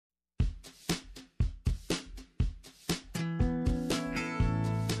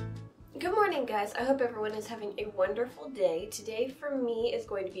Good morning, guys. I hope everyone is having a wonderful day. Today for me is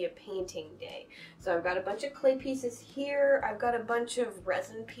going to be a painting day. So I've got a bunch of clay pieces here. I've got a bunch of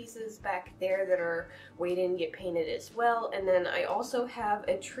resin pieces back there that are waiting to get painted as well. And then I also have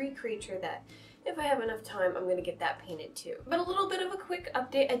a tree creature that, if I have enough time, I'm going to get that painted too. But a little bit of a quick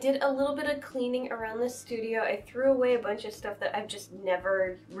update. I did a little bit of cleaning around the studio. I threw away a bunch of stuff that I've just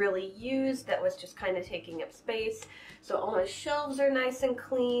never really used that was just kind of taking up space. So all my shelves are nice and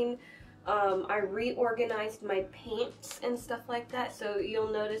clean. I reorganized my paints and stuff like that, so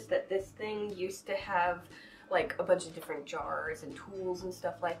you'll notice that this thing used to have like a bunch of different jars and tools and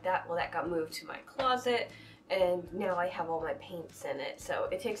stuff like that. Well, that got moved to my closet, and now I have all my paints in it, so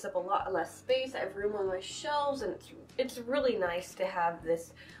it takes up a lot less space. I have room on my shelves, and it's really nice to have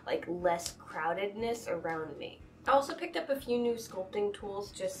this like less crowdedness around me. I also picked up a few new sculpting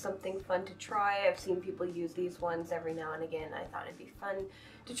tools, just something fun to try. I've seen people use these ones every now and again. I thought it'd be fun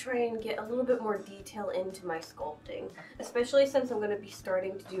to try and get a little bit more detail into my sculpting, especially since I'm going to be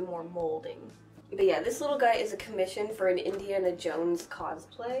starting to do more molding. But yeah, this little guy is a commission for an Indiana Jones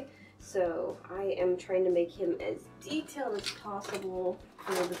cosplay, so I am trying to make him as detailed as possible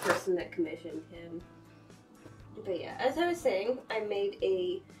for the person that commissioned him. But yeah, as I was saying, I made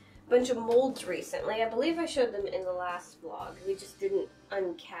a bunch of molds recently. I believe I showed them in the last vlog. We just didn't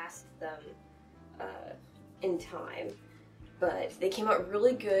uncast them in time. But they came out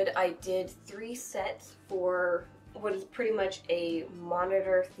really good. I did 3 sets for what is pretty much a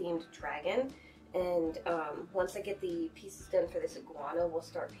monitor-themed dragon. And once I get the pieces done for this iguana, we'll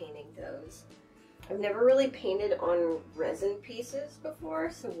start painting those. I've never really painted on resin pieces before,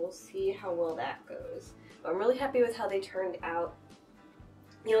 so we'll see how well that goes. But I'm really happy with how they turned out.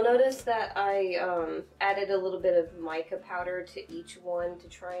 You'll notice that I added a little bit of mica powder to each one to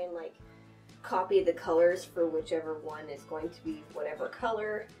try and like copy the colors for whichever one is going to be whatever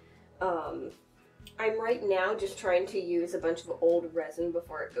color. I'm right now just trying to use a bunch of old resin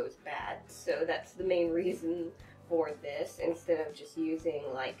before it goes bad, so that's the main reason for this, instead of just using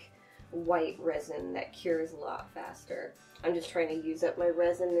like white resin that cures a lot faster. I'm just trying to use up my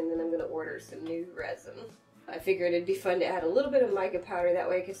resin, and then I'm going to order some new resin. I figured it'd be fun to add a little bit of mica powder, that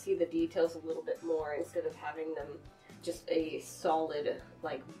way I could see the details a little bit more instead of having them just a solid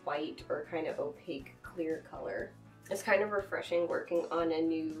like white or kind of opaque clear color. It's kind of refreshing working on a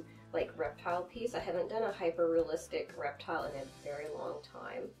new like reptile piece. I haven't done a hyper-realistic reptile in a very long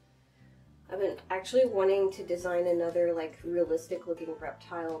time. I've been actually wanting to design another like realistic looking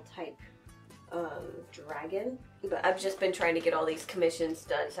reptile type dragon, but I've just been trying to get all these commissions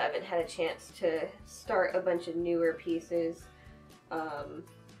done, so I haven't had a chance to start a bunch of newer pieces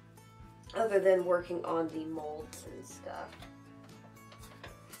other than working on the molds and stuff.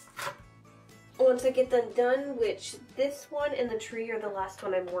 Once I get them done, which this one and the tree are the last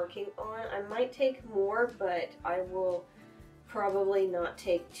one I'm working on, I might take more, but I will probably not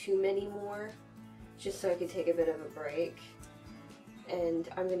take too many more, just so I can take a bit of a break. And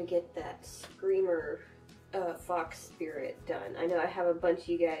I'm going to get that Screamer Fox Spirit done. I know I have a bunch of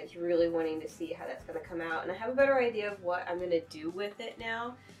you guys really wanting to see how that's going to come out, and I have a better idea of what I'm going to do with it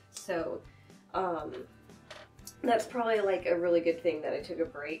now. So that's probably like a really good thing that I took a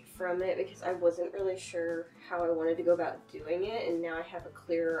break from it, because I wasn't really sure how I wanted to go about doing it, and now I have a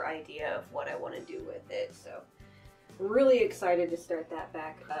clearer idea of what I want to do with it. So I'm really excited to start that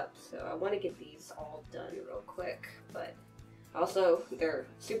back up. So I want to get these all done real quick, but also, they're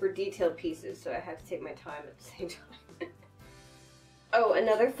super detailed pieces, so I have to take my time at the same time. Oh,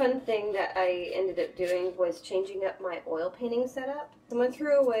 another fun thing that I ended up doing was changing up my oil painting setup. Someone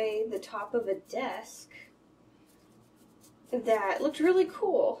threw away the top of a desk that looked really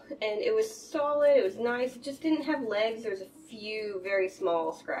cool, and it was solid, it was nice, it just didn't have legs. There was a few very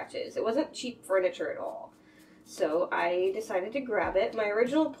small scratches. It wasn't cheap furniture at all. So I decided to grab it. My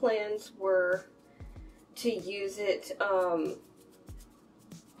original plans were to use it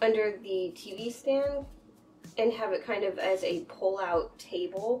under the TV stand and have it kind of as a pull-out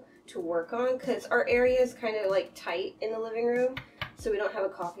table to work on, because our area is kind of like tight in the living room, so we don't have a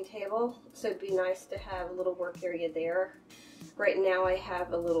coffee table, so it'd be nice to have a little work area there. Right now I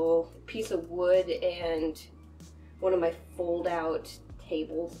have a little piece of wood and one of my fold-out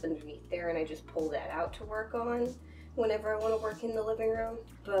tables underneath there, and I just pull that out to work on whenever I want to work in the living room.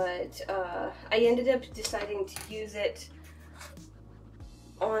 But I ended up deciding to use it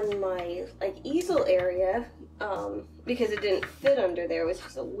on my like easel area because it didn't fit under there. It was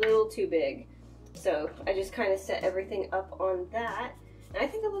just a little too big. So I just kind of set everything up on that, and I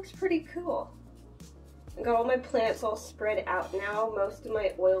think it looks pretty cool. I got all my plants all spread out now. Most of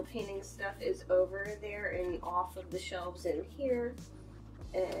my oil painting stuff is over there and off of the shelves in here.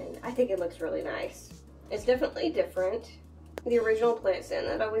 and I think it looks really nice. It's definitely different. The original plant stand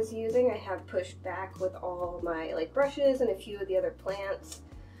that I was using, I have pushed back with all my like brushes and a few of the other plants.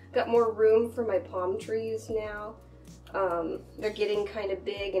 Got more room for my palm trees now. They're getting kind of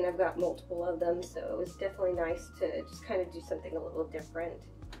big and I've got multiple of them, so it was definitely nice to just kind of do something a little different.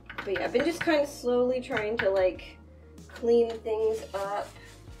 But yeah, I've been just kind of slowly trying to like clean things up,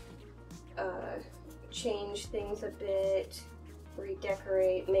 change things a bit,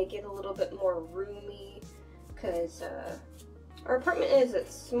 redecorate, make it a little bit more roomy, because our apartment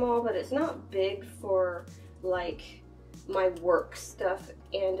it's small, but it's not big for like my work stuff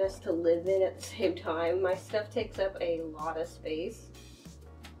and us to live in at the same time. My stuff takes up a lot of space,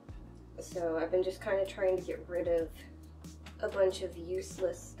 so I've been just kind of trying to get rid of a bunch of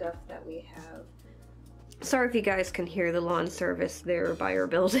useless stuff that we have. Sorry if you guys can hear the lawn service there by our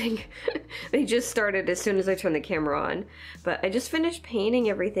building. They just started as soon as I turned the camera on. But I just finished painting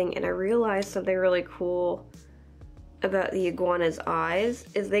everything and I realized something really cool about the iguana's eyes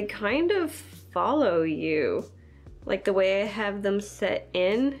is they kind of follow you. Like the way I have them set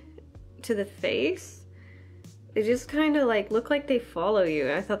in to the face. They just kind of like look like they follow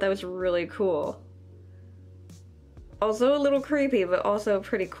you. I thought that was really cool. Also a little creepy, but also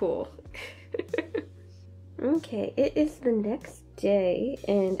pretty cool. Okay, it is the next day,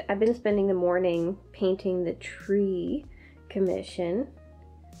 and I've been spending the morning painting the tree commission,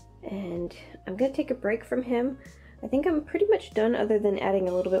 and I'm gonna take a break from him. I think I'm pretty much done other than adding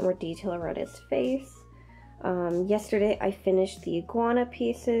a little bit more detail around his face. Yesterday I finished the iguana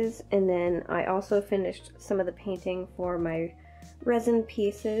pieces, and then I also finished some of the painting for my resin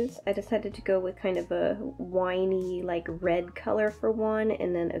pieces. I decided to go with kind of a winey, like red color for one,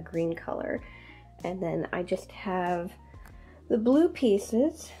 and then a green color. And then I just have the blue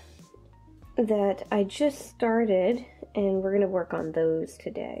pieces that I just started, and we're gonna work on those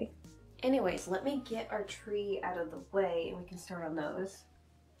today. Anyways, let me get our tree out of the way and we can start on those.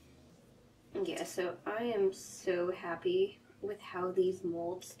 Yeah, so I am so happy with how these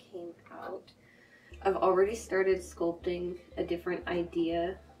molds came out. I've already started sculpting a different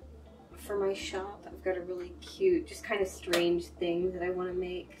idea for my shop. I've got a really cute, just kind of strange thing that I want to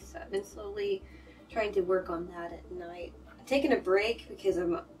make, so I've been slowly trying to work on that at night. I've taken a break because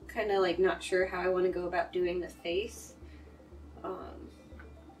I'm kind of like not sure how I want to go about doing the face.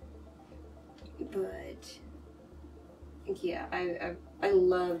 But yeah, I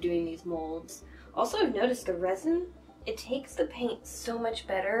love doing these molds. Also, I've noticed the resin, it takes the paint so much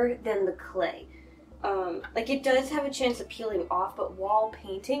better than the clay. Like it does have a chance of peeling off, but while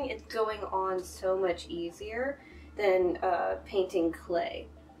painting, it's going on so much easier than painting clay.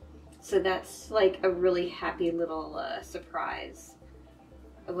 So that's like a really happy little surprise.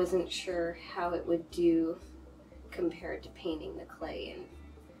 I wasn't sure how it would do compared to painting the clay, and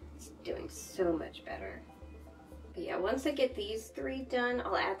it's doing so much better. But yeah, once I get these three done,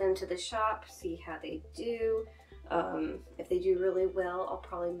 I'll add them to the shop, see how they do. If they do really well, I'll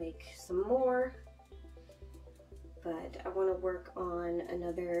probably make some more. But I want to work on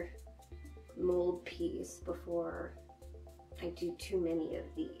another mold piece before I do too many of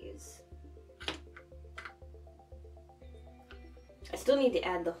these. I still need to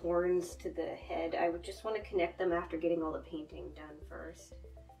add the horns to the head. I would just want to connect them after getting all the painting done first.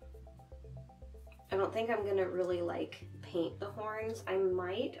 I don't think I'm gonna really like paint the horns. I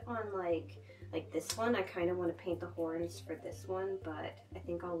might on like this one. I kind of want to paint the horns for this one, but I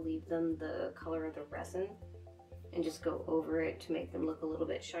think I'll leave them the color of the resin and just go over it to make them look a little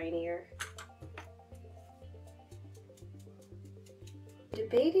bit shinier.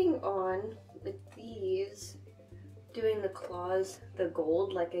 Debating on, with these, doing the claws the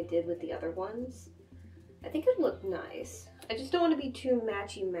gold like I did with the other ones. I think it'd look nice. I just don't want to be too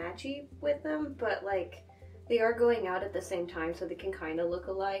matchy-matchy with them, but like they are going out at the same time, so they can kind of look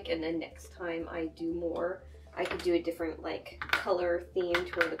alike, and then next time I do more, I could do a different like color theme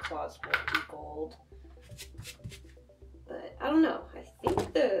to where the claws won't be gold. But I don't know. I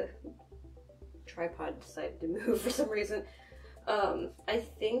think the tripod decided to move for some reason. I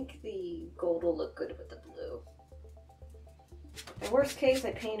think the gold will look good with the blue. In worst case,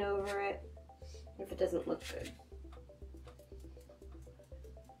 I paint over it if it doesn't look good.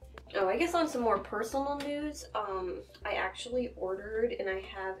 Oh, I guess on some more personal news, I actually ordered and I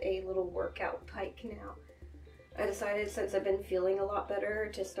have a little workout bike now. I decided, since I've been feeling a lot better,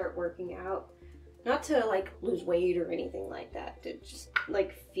 to start working out. Not to like lose weight or anything like that, to just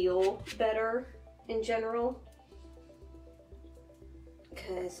like feel better in general.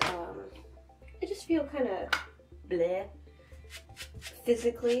 Because I just feel kind of bleh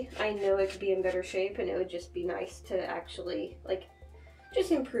physically. I know I could be in better shape, and it would just be nice to actually like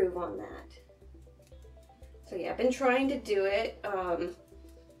just improve on that. So yeah, I've been trying to do it. I'm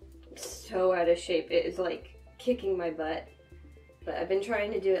so out of shape. It is like kicking my butt. But I've been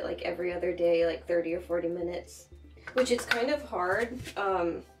trying to do it like every other day, like 30 or 40 minutes. Which is kind of hard,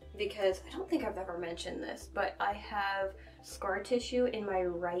 because I don't think I've ever mentioned this, but I have scar tissue in my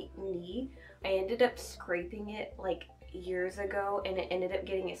right knee. I ended up scraping it like years ago, and it ended up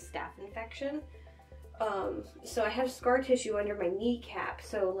getting a staph infection. So I have scar tissue under my kneecap,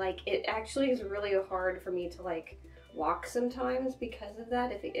 so like it actually is really hard for me to like walk sometimes because of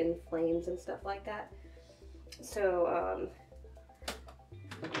that, if it inflames and stuff like that. So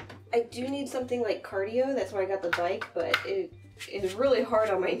I do need something like cardio, that's why I got the bike, but it is really hard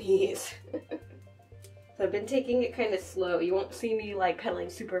on my knees. So I've been taking it kind of slow. You won't see me like pedaling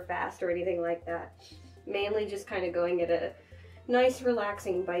super fast or anything like that. Mainly just kind of going at a nice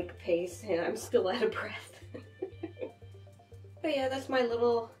relaxing bike pace, and I'm still out of breath. But yeah, that's my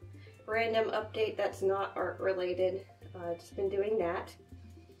little random update that's not art related. Just been doing that.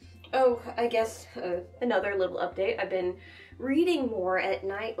 Oh, I guess another little update. I've been reading more at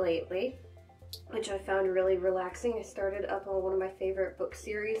night lately, which I found really relaxing. I started up on one of my favorite book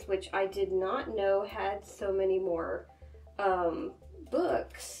series, which I did not know had so many more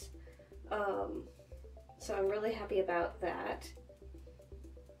books. So I'm really happy about that.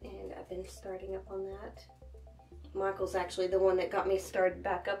 And I've been starting up on that. Michael's actually the one that got me started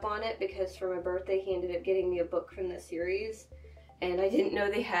back up on it, because for my birthday he ended up getting me a book from the series. And I didn't know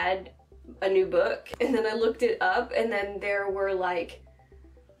they had a new book. And then I looked it up, and then there were like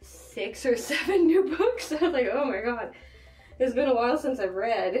 6 or 7 new books. I was like, oh my god. It's been a while since I've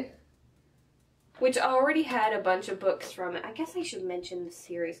read. Which I already had a bunch of books from it. I guess I should mention the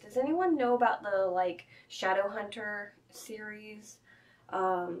series. Does anyone know about the like Shadowhunter series?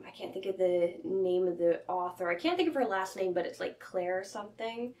 I can't think of the name of the author. I can't think of her last name, but it's like Claire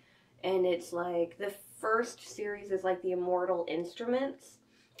something. And it's like, the first series is like the Immortal Instruments.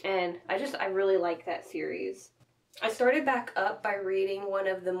 And I really like that series. I started back up by reading one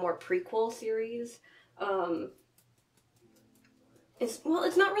of the more prequel series. It's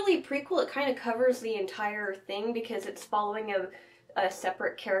not really a prequel. It kind of covers the entire thing because it's following a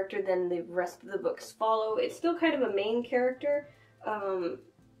separate character than the rest of the books follow. It's still kind of a main character,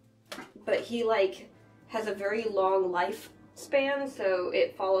 but he like has a very long lifespan, so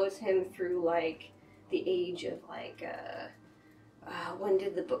it follows him through like the age of like when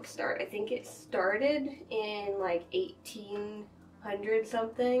did the book start? I think it started in like 1800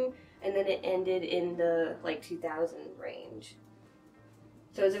 something, and then it ended in the like 2000 range.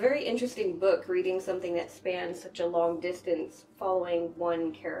 So it's a very interesting book, reading something that spans such a long distance following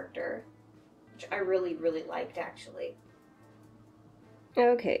one character, which I really, really liked, actually.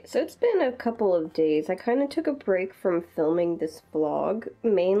 Okay, so it's been a couple of days. I kind of took a break from filming this vlog,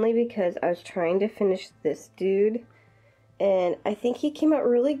 mainly because I was trying to finish this dude, and I think he came out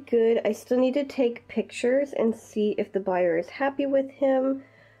really good. I still need to take pictures and see if the buyer is happy with him.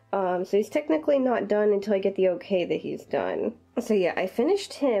 So he's technically not done until I get the okay that he's done. So yeah, I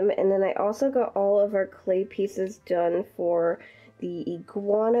finished him, and then I also got all of our clay pieces done for the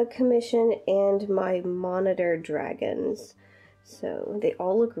Iguana commission and my monitor dragons. So they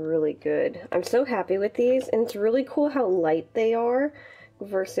all look really good. I'm so happy with these, and it's really cool how light they are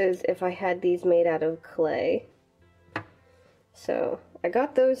versus if I had these made out of clay. So I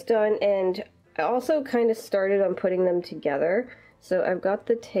got those done, and I also kind of started on putting them together. So I've got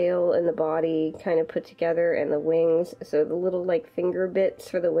the tail and the body kind of put together, and the wings. So the little like finger bits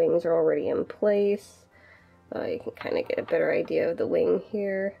for the wings are already in place. You can kind of get a better idea of the wing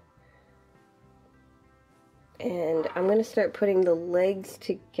here. And I'm going to start putting the legs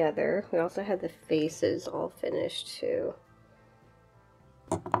together. We also have the faces all finished too.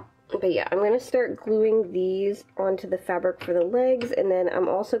 But yeah, I'm going to start gluing these onto the fabric for the legs, and then I'm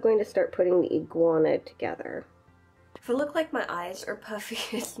also going to start putting the iguana together. If I look like my eyes are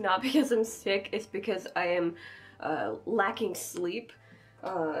puffy, it's not because I'm sick, it's because I am lacking sleep.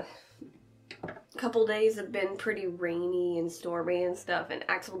 A couple days have been pretty rainy and stormy and stuff, and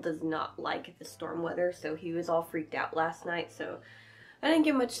Axel does not like the storm weather, so he was all freaked out last night, so I didn't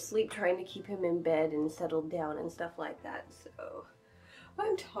get much sleep trying to keep him in bed and settled down and stuff like that, so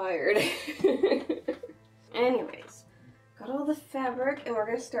I'm tired. Anyways, got all the fabric, and we're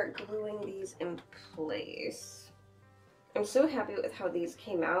going to start gluing these in place. I'm so happy with how these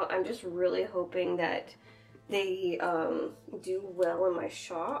came out. I'm just really hoping that they do well in my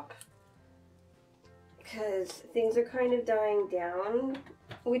shop, because things are kind of dying down,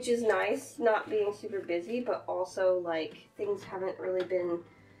 which is nice, not being super busy, but also like things haven't really been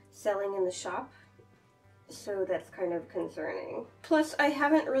selling in the shop. So that's kind of concerning. Plus, I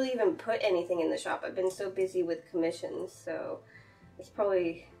haven't really even put anything in the shop. I've been so busy with commissions, so it's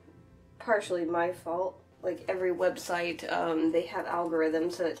probably partially my fault. Like every website, they have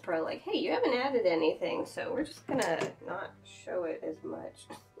algorithms, so it's probably like, hey, you haven't added anything, so we're just gonna not show it as much.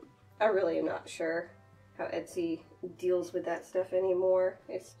 I really am not sure how Etsy deals with that stuff anymore.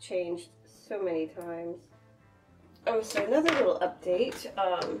 It's changed so many times. Oh, so another little update.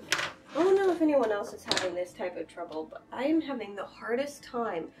 I don't know if anyone else is having this type of trouble, but I am having the hardest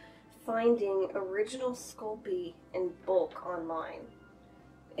time finding original Sculpey in bulk online.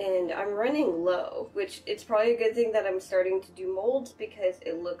 And I'm running low, which it's probably a good thing that I'm starting to do molds because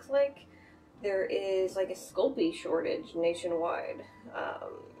it looks like there is like a Sculpey shortage nationwide.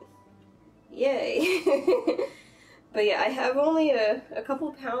 Yay. But yeah, I have only a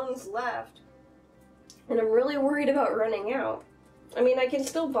couple pounds left and I'm really worried about running out. I mean, I can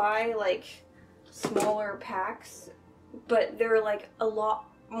still buy like smaller packs, but they're like a lot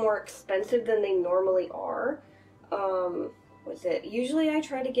more expensive than they normally are. What's it? Usually I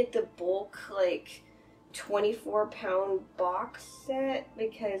try to get the bulk like 24-pound box set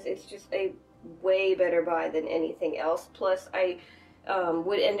because it's just a way better buy than anything else. Plus I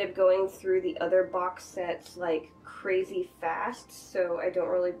would end up going through the other box sets like crazy fast, so I don't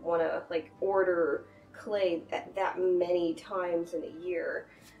really want to like order clay that many times in a year.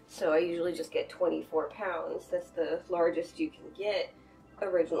 So I usually just get 24 pounds. That's the largest you can get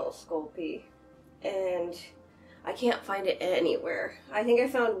original Sculpey. And I can't find it anywhere. I think I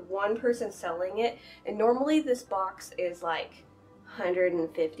found one person selling it, and normally this box is like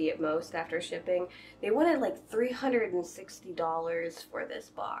 $150 at most after shipping. They wanted like $360 for this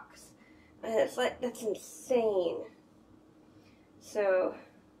box. And it's like, that's insane. So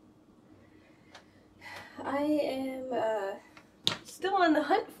I am still on the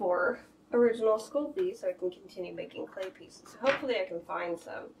hunt for original Sculpey so I can continue making clay pieces. Hopefully I can find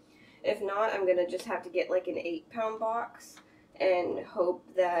some. If not, I'm gonna just have to get like an 8-pound box and hope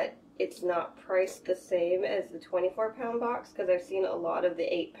that it's not priced the same as the 24-pound box, because I've seen a lot of the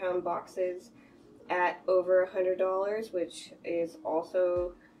 8-pound boxes at over $100, which is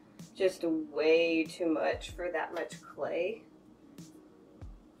also just way too much for that much clay.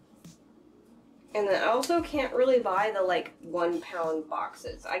 And then I also can't really buy the like 1-pound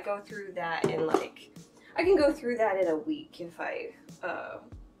boxes. I go through that in like, I can go through that in a week if I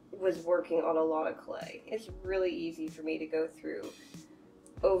was working on a lot of clay. It's really easy for me to go through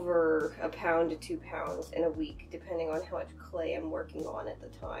over 1 pound to 2 pounds in a week, depending on how much clay I'm working on at the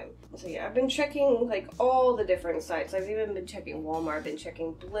time. So yeah, I've been checking like all the different sites. I've even been checking Walmart, I've been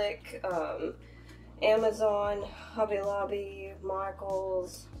checking Blick, Amazon, Hobby Lobby,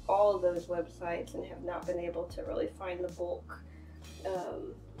 Michaels, all of those websites, and have not been able to really find the bulk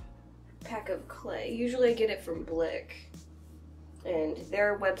pack of clay. Usually I get it from Blick, and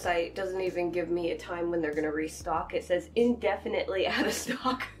their website doesn't even give me a time when they're gonna restock. It says indefinitely out of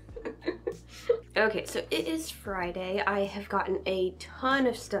stock. Okay, so it is Friday. I have gotten a ton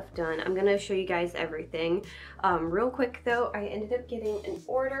of stuff done. I'm gonna show you guys everything. Real quick though, I ended up getting an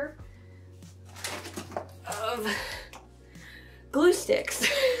order of glue sticks.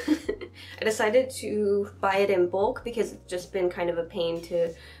 I decided to buy it in bulk because it's just been kind of a pain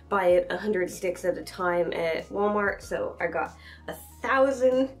to buy it 100 sticks at a time at Walmart, so I got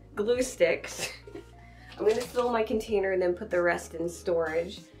 1,000 glue sticks. I'm gonna fill my container and then put the rest in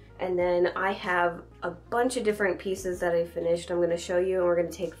storage. And then I have a bunch of different pieces that I finished. I'm gonna show you, and we're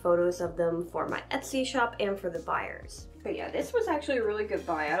gonna take photos of them for my Etsy shop and for the buyers. But yeah, this was actually a really good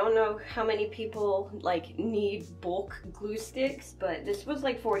buy. I don't know how many people like need bulk glue sticks, but this was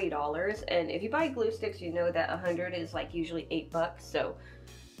like $40. And if you buy glue sticks, you know that 100 is like usually $8,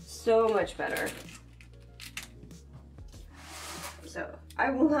 so much better. So I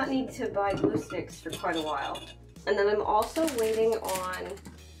will not need to buy glue sticks for quite a while. And then I'm also waiting on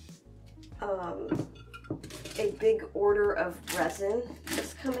a big order of resin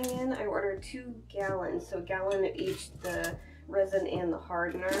that's coming in. I ordered 2 gallons, so a gallon of each, the resin and the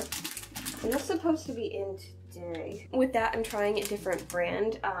hardener. And that's supposed to be in today. With that, I'm trying a different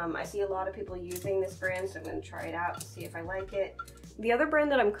brand. I see a lot of people using this brand, so I'm gonna try it out to see if I like it. The other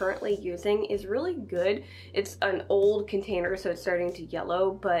brand that I'm currently using is really good. It's an old container, so it's starting to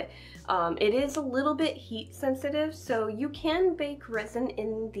yellow, but it is a little bit heat sensitive, so you can bake resin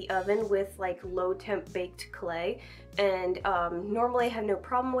in the oven with like low temp baked clay, and normally I have no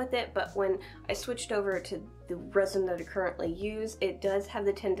problem with it, but when I switched over to the resin that I currently use, it does have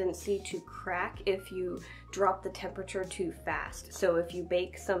the tendency to crack if you drop the temperature too fast. So if you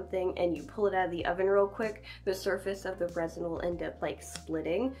bake something and you pull it out of the oven real quick, the surface of the resin will end up like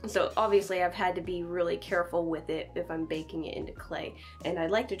splitting. So obviously I've had to be really careful with it if I'm baking it into clay, and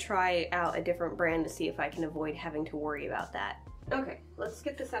I'd like to try out a different brand to see if I can avoid having to worry about that. Okay, let's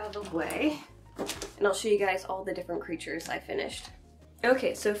get this out of the way, and I'll show you guys all the different creatures I finished.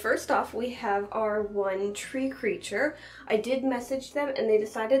 Okay, so first off we have our one tree creature. I did message them and they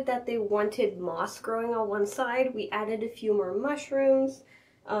decided that they wanted moss growing on one side. We added a few more mushrooms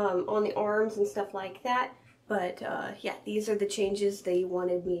on the arms and stuff like that. But yeah, these are the changes they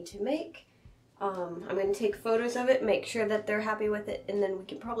wanted me to make. I'm going to take photos of it, make sure that they're happy with it, and then we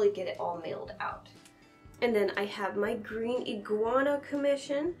can probably get it all mailed out. And then I have my green iguana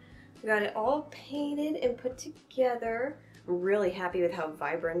commission. I got it all painted and put together. I'm really happy with how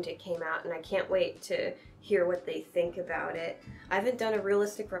vibrant it came out, and I can't wait to hear what they think about it. I haven't done a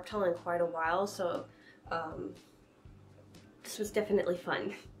realistic reptile in quite a while, so this was definitely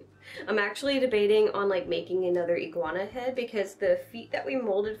fun. I'm actually debating on like making another iguana head because the feet that we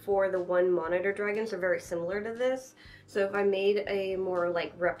molded for the one monitor dragons are very similar to this. So if I made a more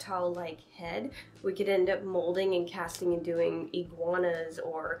like reptile-like head, we could end up molding and casting and doing iguanas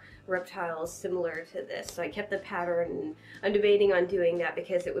or reptiles similar to this. So I kept the pattern, and I'm debating on doing that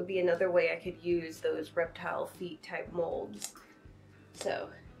because it would be another way I could use those reptile feet type molds. So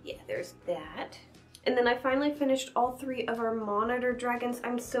yeah, there's that. And then I finally finished all three of our monitor dragons.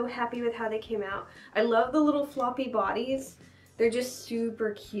 I'm so happy with how they came out. I love the little floppy bodies. They're just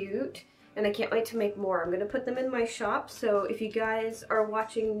super cute, and I can't wait to make more. I'm gonna put them in my shop, so if you guys are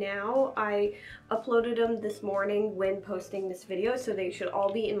watching now, I uploaded them this morning when posting this video, so they should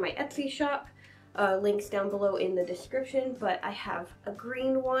all be in my Etsy shop. Links down below in the description, but I have a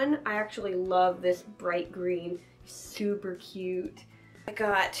green one. I actually love this bright green, super cute. I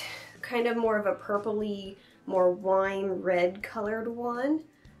got kind of more of a purpley, more wine red colored one.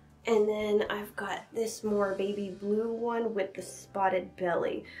 And then I've got this more baby blue one with the spotted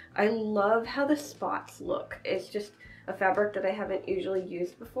belly. I love how the spots look. It's just a fabric that I haven't usually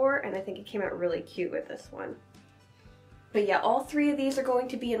used before, and I think it came out really cute with this one. But yeah, all three of these are going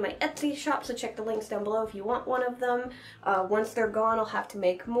to be in my Etsy shop, so check the links down below if you want one of them. Once they're gone, I'll have to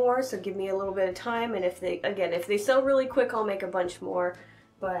make more, so give me a little bit of time, and if they sell really quick, I'll make a bunch more.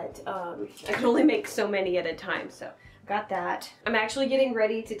 But I can only make so many at a time, so got that. I'm actually getting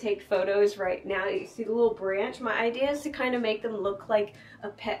ready to take photos right now. You see the little branch? My idea is to kind of make them look like a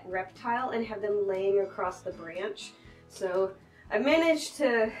pet reptile and have them laying across the branch. So I managed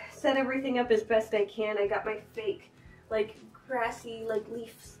to set everything up as best I can. I got my fake like grassy like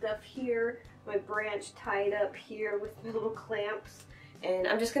leaf stuff here, my branch tied up here with my little clamps. And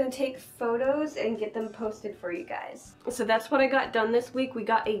I'm just going to take photos and get them posted for you guys. So that's what I got done this week. We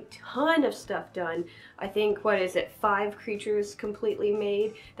got a ton of stuff done. I think, what is it, 5 creatures completely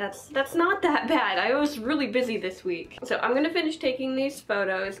made. That's not that bad. I was really busy this week. So I'm going to finish taking these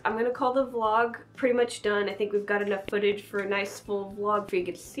photos. I'm going to call the vlog pretty much done. I think we've got enough footage for a nice full vlog for you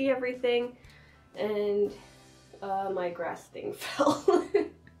to get to see everything. And my grass thing fell.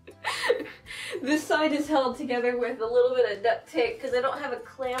 This side is held together with a little bit of duct tape because I don't have a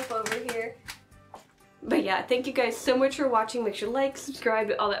clamp over here. But yeah, thank you guys so much for watching. Make sure to like,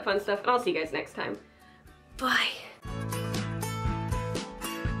 subscribe, all that fun stuff, and I'll see you guys next time. Bye!